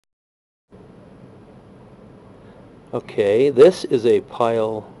Okay, this is a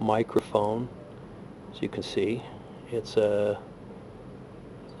Pyle microphone, as you can see. It's a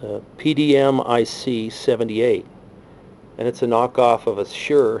PDMIC78, and it's a knockoff of a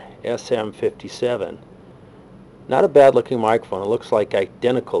Shure SM-57. Not a bad looking microphone. It looks like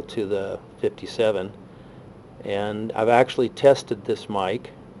identical to the 57, and I've actually tested this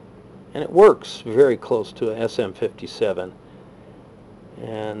mic, and it works very close to an SM-57.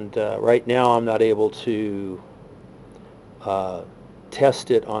 And right now I'm not able to test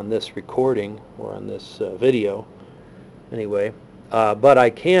it on this recording or on this video anyway, but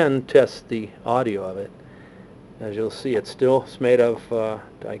I can test the audio of it. As you'll see, it's made of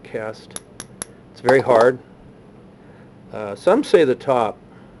die cast. It's very hard. Some say the top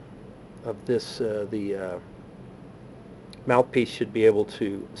of this the mouthpiece should be able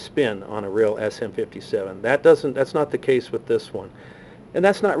to spin on a real SM-57. That's not the case with this one, and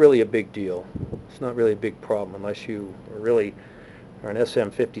that's not really a big deal. It's not really a big problem unless you really are an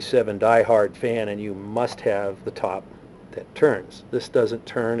SM-57 die-hard fan and you must have the top that turns. This doesn't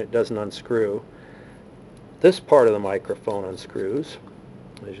turn, it doesn't unscrew. This part of the microphone unscrews,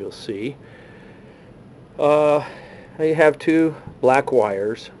 as you'll see. You have two black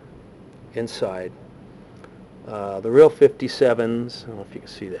wires inside. The real 57s, I don't know if you can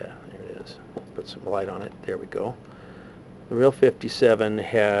see that, there it is. Put some light on it, there we go. The real 57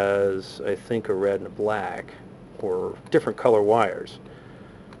 has, I think, a red and a black, or different color wires.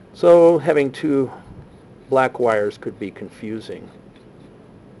 So having two black wires could be confusing.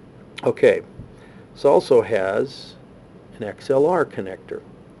 Okay, this also has an XLR connector.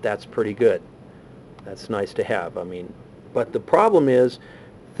 That's pretty good. That's nice to have. I mean, but the problem is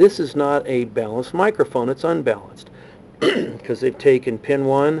this is not a balanced microphone. It's unbalanced because they've taken pin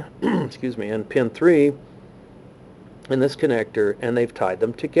 1 excuse me, and pin 3 in this connector and they've tied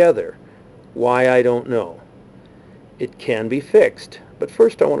them together. Why, I don't know. It can be fixed, but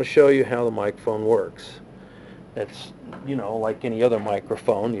first I want to show you how the microphone works. It's, you know, like any other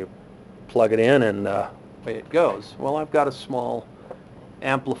microphone. You plug it in and away it goes. Well, I've got a small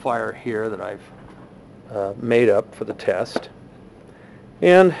amplifier here that I've made up for the test,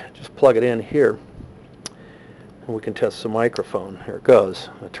 and just plug it in here and we can test the microphone. Here it goes.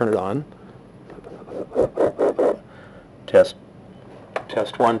 I turn it on. Test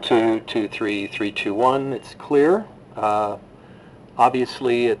 1 2 2 3 3 2 1. It's clear.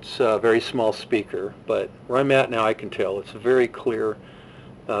 Obviously it's a very small speaker, but where I'm at now I can tell it's a very clear,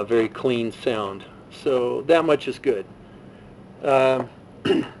 very clean sound. So that much is good.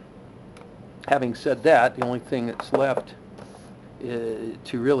 Having said that, the only thing that's left to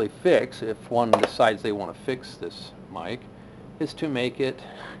really fix, if one decides they want to fix this mic, is to make it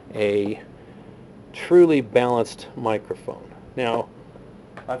a truly balanced microphone. Now,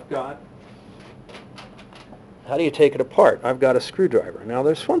 how do you take it apart? I've got a screwdriver. Now,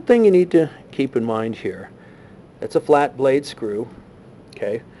 there's one thing you need to keep in mind here. It's a flat blade screw,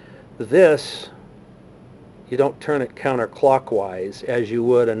 okay? This, you don't turn it counterclockwise as you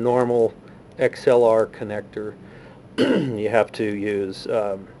would a normal XLR connector. You have to use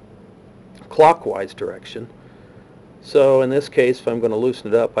clockwise direction. So in this case, if I'm going to loosen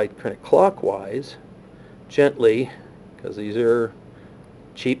it up, I turn it clockwise, gently, because these are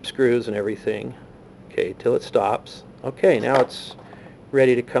cheap screws and everything, okay, till it stops. Okay, now it's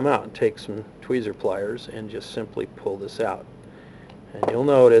ready to come out. And take some tweezer pliers and just simply pull this out. And you'll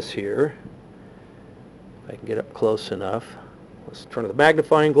notice here, if I can get up close enough, let's turn the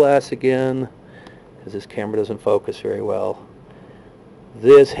magnifying glass again, because this camera doesn't focus very well.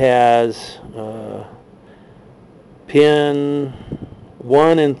 This has pin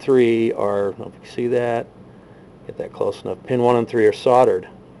 1 and 3 are, I don't know if you can see that, get that close enough, pin 1 and 3 are soldered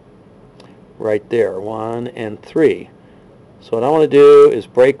right there, 1 and 3. So what I want to do is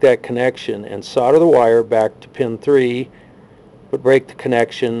break that connection and solder the wire back to pin 3, but break the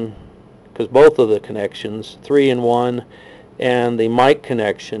connection, because both of the connections, 3 and 1, and the mic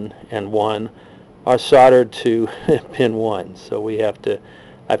connection and 1 are soldered to pin 1. So I have to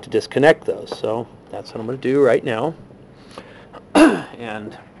disconnect those. So that's what I'm going to do right now.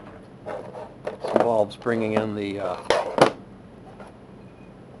 And this involves bringing in the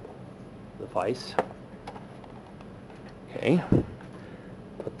vise. Okay.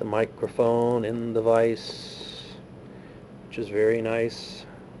 Put the microphone in the vise, which is very nice.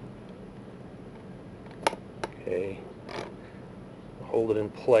 Okay. Hold it in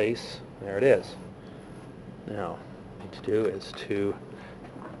place. There it is. Now, what I need to do is to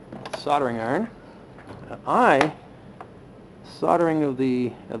soldering iron. Soldering of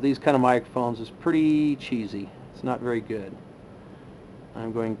these kind of microphones is pretty cheesy. It's not very good.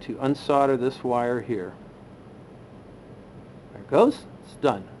 I'm going to unsolder this wire here. goes. It's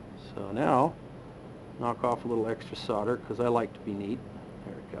done. So now, knock off a little extra solder because I like to be neat.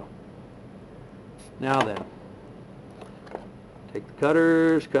 There we go. Now then, take the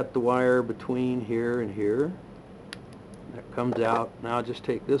cutters, cut the wire between here and here. That comes out. Now just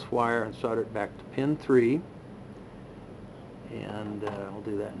take this wire and solder it back to pin 3. And I'll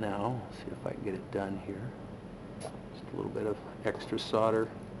do that now. See if I can get it done here. Just a little bit of extra solder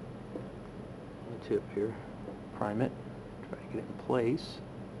on the tip here. Prime it. Try to get it in place.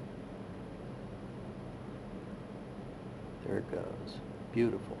 There it goes.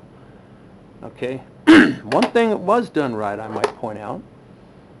 Beautiful. Okay. One thing that was done right, I might point out.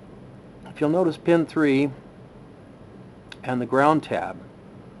 If you'll notice pin 3 and the ground tab,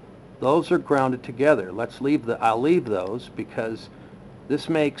 those are grounded together. I'll leave those because this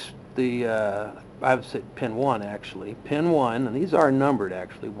makes the, I've said pin 1 actually. Pin 1, and these are numbered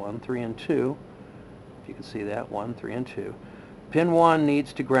actually, 1, 3, and 2. If you can see that, 1, 3, and 2. Pin 1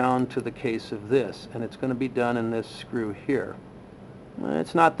 needs to ground to the case of this, and it's going to be done in this screw here.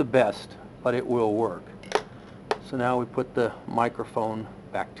 It's not the best, but it will work. So now we put the microphone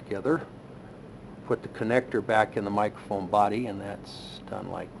back together. Put the connector back in the microphone body, and that's done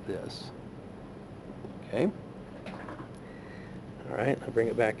like this. Okay. All right, I'll bring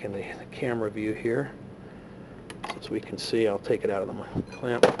it back in the camera view here. As we can see, I'll take it out of the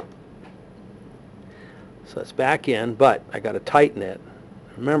clamp. So that's back in, but I got to tighten it.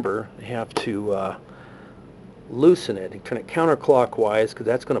 Remember, you have to loosen it and turn it counterclockwise because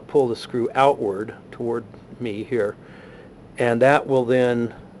that's going to pull the screw outward toward me here, and that will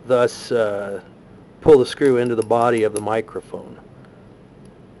then thus pull the screw into the body of the microphone.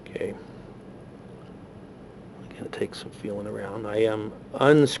 Okay. Again, it takes some feeling around. I am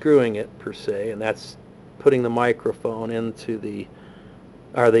unscrewing it per se, and that's putting the microphone into the,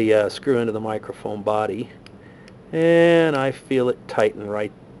 or the screw into the microphone body, and I feel it tighten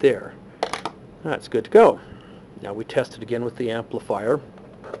right there. That's good to go. Now we test it again with the amplifier.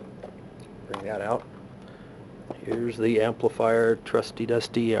 Bring that out. Here's the amplifier, trusty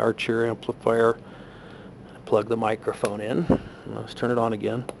dusty Archer amplifier. Plug the microphone in. Let's turn it on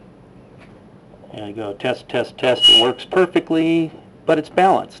again. And I go test, test, test. It works perfectly, but it's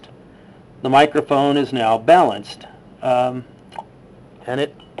balanced. The microphone is now balanced, and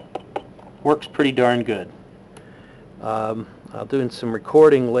it works pretty darn good. I'll do some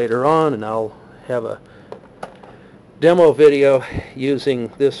recording later on, and I'll have a demo video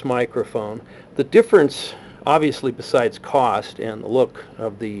using this microphone. The difference, obviously, besides cost and the look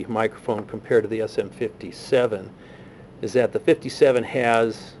of the microphone compared to the SM-57, is that the 57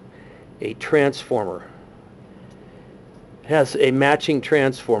 has a transformer. It has a matching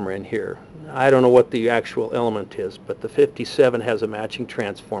transformer in here. I don't know what the actual element is, but the 57 has a matching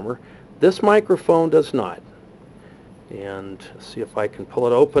transformer. This microphone does not. And see if I can pull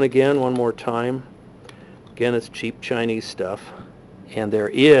it open again one more time. Again, it's cheap Chinese stuff. And there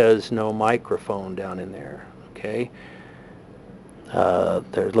is no microphone down in there. Okay.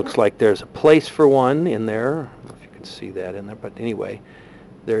 There looks like there's a place for one in there. I don't know if you can see that in there, but anyway,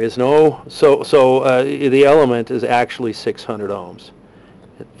 there is no. So the element is actually 600 ohms.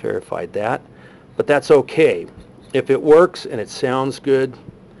 It verified that, but that's okay if it works and it sounds good.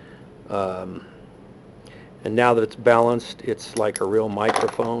 And now that it's balanced, it's like a real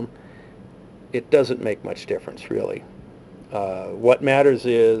microphone. It doesn't make much difference, really. What matters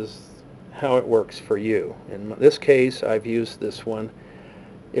is how it works for you. In this case, I've used this one.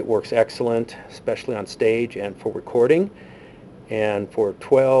 It works excellent, especially on stage and for recording. And for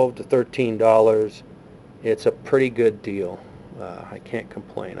 $12 to $13, it's a pretty good deal. I can't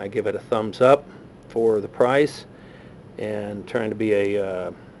complain. I give it a thumbs up for the price, and trying to be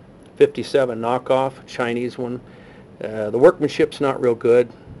a 57 knockoff, Chinese one. The workmanship's not real good,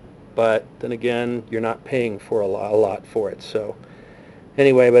 but then again, you're not paying for a lot for it. So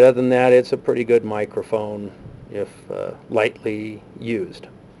anyway, but other than that, it's a pretty good microphone if lightly used.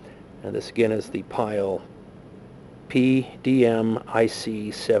 And this again is the Pyle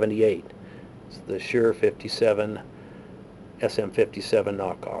PDMIC78. It's the Shure 57 SM-57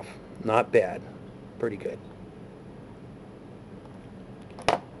 knockoff. Not bad. Pretty good.